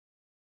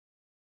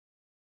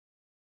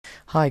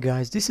Hi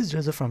guys, this is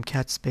Reza from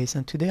CAD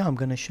and today I'm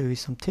going to show you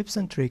some tips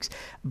and tricks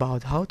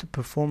about how to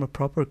perform a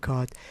proper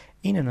cut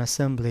in an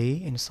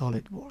assembly in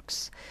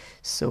SolidWorks.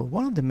 So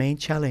one of the main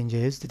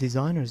challenges the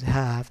designers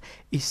have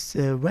is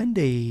when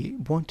they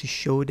want to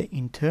show the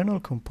internal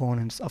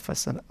components of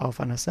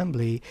an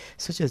assembly,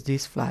 such as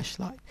this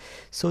flashlight.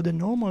 So the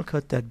normal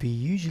cut that we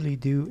usually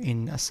do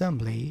in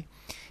assembly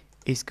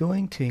is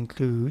going to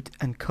include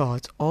and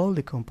cut all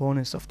the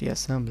components of the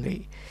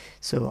assembly.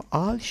 So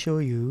I'll show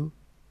you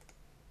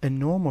a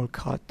normal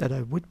cut that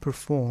I would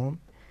perform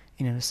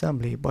in an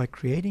assembly by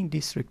creating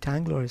this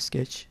rectangular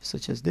sketch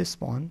such as this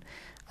one,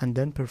 and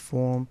then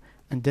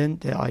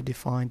I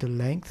define the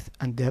length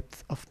and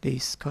depth of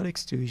this cut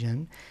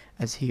extrusion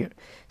as here.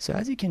 So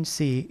as you can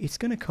see, it's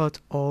going to cut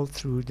all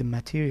through the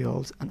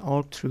materials and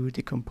all through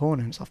the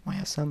components of my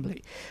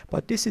assembly,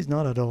 but this is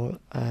not at all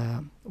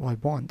what I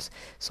want.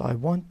 So I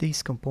want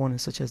these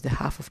components such as the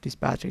half of this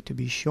battery to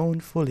be shown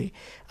fully,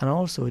 and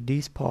also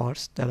these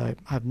parts that I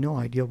have no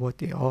idea what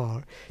they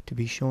are to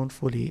be shown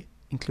fully,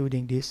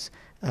 including this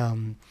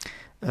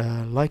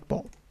light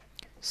bulb.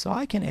 So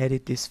I can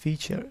edit these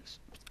features,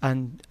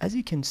 and as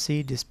you can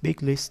see, this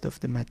big list of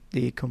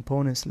the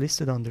components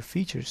listed under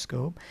feature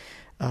scope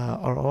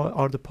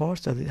are the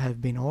parts that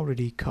have been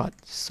already cut.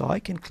 So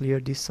I can clear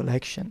this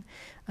selection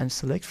and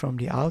select from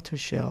the outer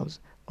shells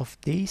of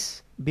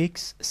this big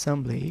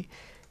assembly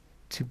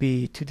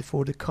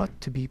for the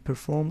cut to be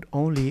performed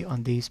only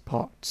on these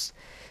parts.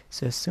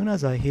 So as soon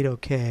as I hit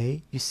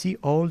OK, you see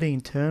all the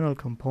internal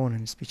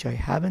components which I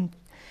haven't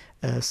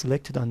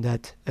selected on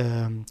that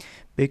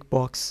big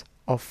box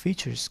of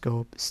feature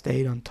scope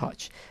stayed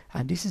untouched,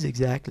 and this is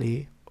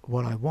exactly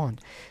what I want.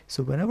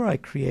 So whenever I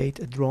create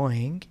a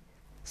drawing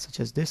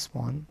such as this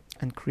one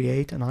and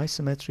create an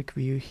isometric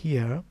view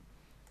here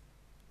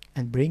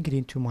and bring it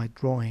into my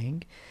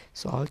drawing,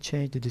 so I'll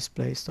change the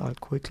display style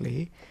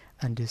quickly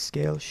and the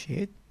scale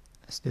sheet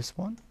as this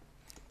one.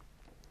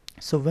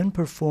 So when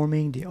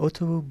performing the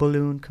auto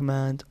balloon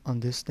command on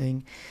this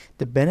thing,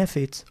 the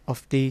benefits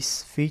of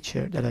this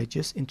feature that I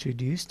just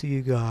introduced to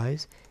you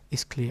guys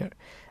is clear,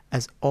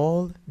 as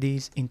all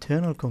these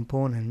internal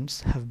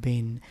components have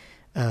been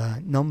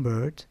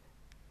numbered,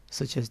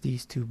 such as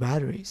these two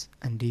batteries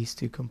and these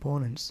two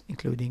components,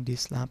 including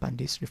this lamp and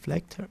this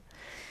reflector.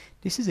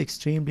 This is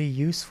extremely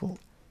useful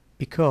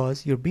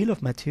because your bill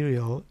of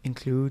material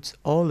includes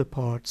all the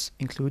parts,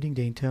 including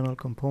the internal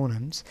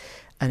components,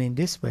 and in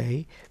this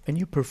way, when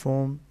you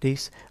perform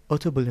this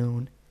auto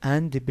balloon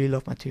and the bill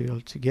of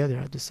material together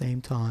at the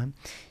same time,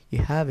 you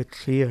have a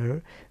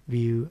clear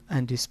view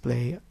and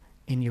display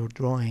in your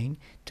drawing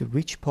to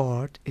which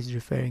part is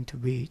referring to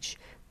which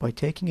by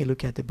taking a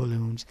look at the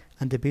balloons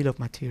and the bill of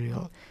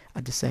material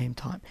at the same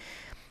time.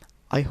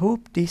 I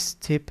hope this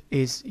tip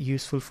is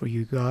useful for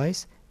you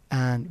guys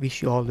and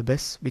wish you all the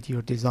best with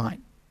your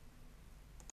design.